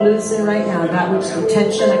Loosen right now. That which for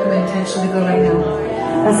tension, I command tension to go right now.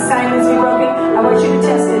 Assignments be broken. I want you to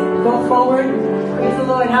test it. Go forward. Praise the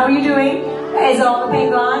Lord. How are you doing? Is all the pain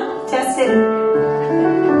gone? Test it.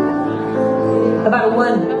 About a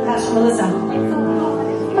 1. Pastor Melissa.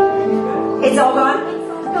 It's all gone? Praise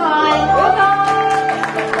the Lord.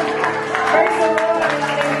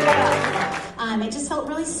 I just felt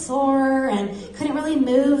really sore and couldn't really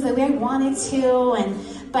move the way I wanted to,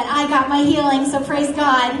 but I got my healing, so praise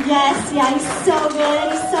God. Yes, yeah, He's so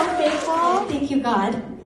good. He's so faithful. Thank you, God.